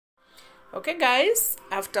Okay guys,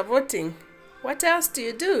 after voting, what else do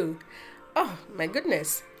you do? Oh my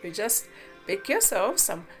goodness, you just bake yourself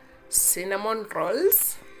some cinnamon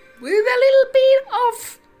rolls with a little bit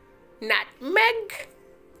of nutmeg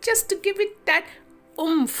just to give it that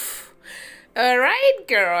oomph. Alright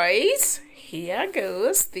guys, here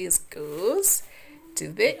goes. This goes to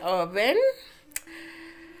the oven.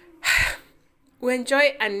 We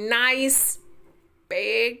enjoy a nice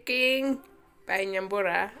baking by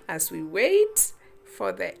Nyambura as we wait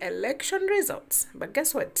for the election results. But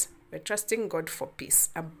guess what? We're trusting God for peace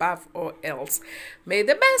above all else. May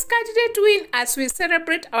the best candidate win as we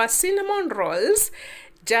celebrate our cinnamon rolls.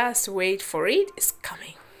 Just wait for it. It's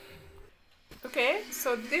coming. Okay,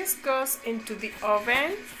 so this goes into the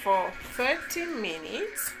oven for 30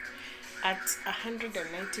 minutes at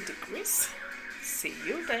 190 degrees. See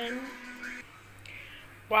you then.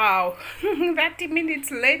 Wow, 30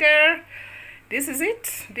 minutes later. This is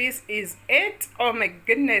it. This is it. Oh my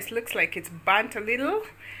goodness, looks like it's burnt a little.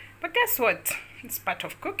 But guess what? It's part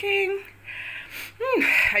of cooking.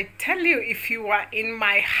 I tell you, if you were in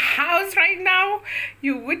my house right now,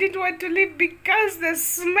 you wouldn't want to leave because the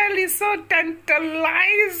smell is so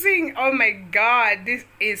tantalizing. Oh my God, this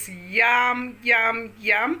is yum, yum,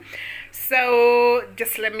 yum. So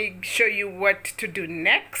just let me show you what to do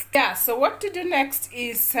next. Yeah, so what to do next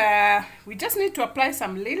is we just need to apply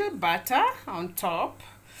some little butter on top.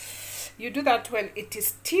 You do that when it is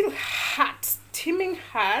still hot, steaming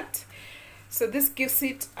hot. So this gives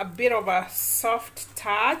it a bit of a soft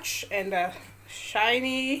touch and a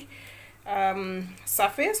shiny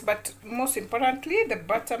surface, but most importantly, the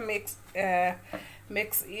butter makes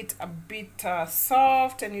it a bit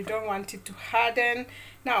soft, and you don't want it to harden.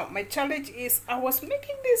 Now my challenge is I was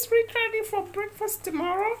making this ready for breakfast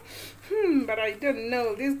tomorrow, but I don't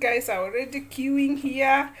know, these guys are already queuing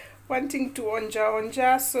here wanting to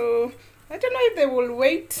onja, so I don't know if they will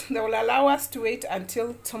wait. They will allow us to wait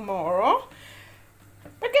until tomorrow.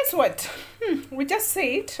 But guess what? We just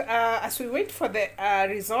said as we wait for the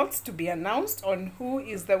results to be announced on who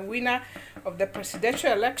is the winner of the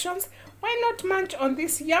presidential elections, why not munch on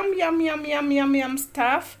this yum, yum, yum, yum, yum, yum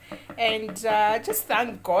stuff and just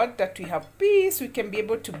thank God that we have peace. We can be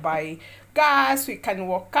able to buy gas, we can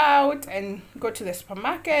walk out and go to the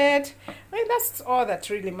supermarket. I mean, that's all that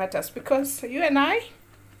really matters, because you and I,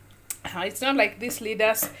 it's not like these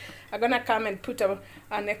leaders are gonna come and put an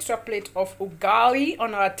extra plate of ugali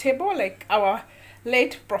on our table like our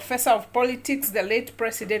late professor of politics, the late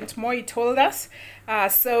President Moi, told us.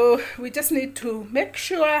 So we just need to make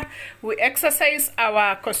sure we exercise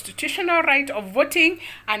our constitutional right of voting,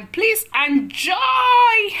 and please enjoy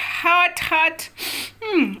hot.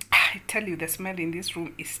 I tell you, the smell in this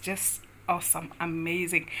room is just awesome,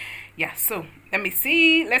 amazing. Yeah, so let's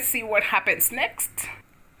see what happens next.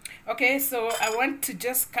 Okay, so I want to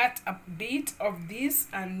just cut a bit of this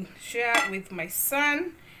and share with my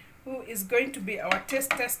son, who is going to be our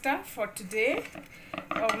taste tester for today.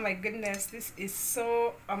 Oh my goodness, this is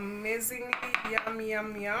so amazingly yum,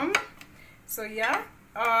 yum, yum. So yeah,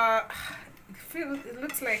 it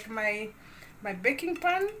looks like my baking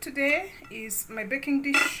pan today is my baking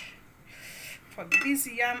dish for this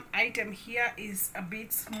yum item here is a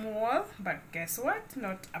bit small, but guess what?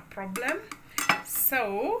 Not a problem.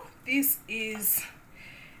 So this is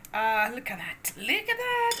look at that.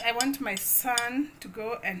 I want my son to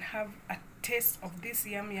go and have a taste of this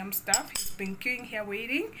yum yum stuff. He's been queuing here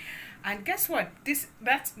waiting, and guess what?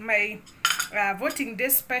 That's my voting day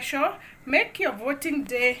special. Make your voting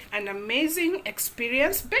day an amazing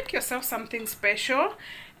experience. Bake yourself something special.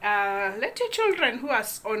 Let your children who are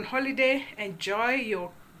on holiday enjoy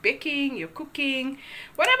your baking, your cooking,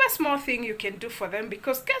 whatever small thing you can do for them,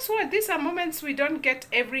 because guess what? These are moments we don't get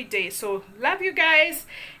every day. So love you guys.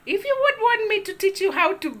 If you would want me to teach you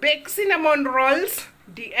how to bake cinnamon rolls,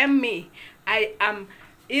 DM me. I am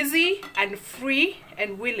easy and free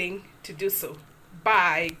and willing to do so.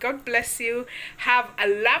 Bye. God bless you. Have a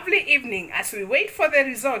lovely evening as we wait for the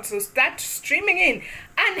results to start streaming in.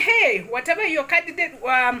 And hey, whatever candidate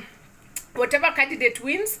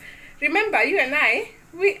wins, remember, you and I,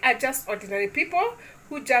 we are just ordinary people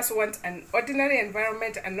who just want an ordinary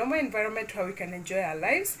environment, a normal environment where we can enjoy our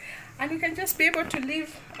lives and we can just be able to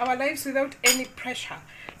live our lives without any pressure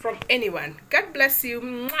from anyone. God bless you.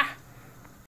 Mwah.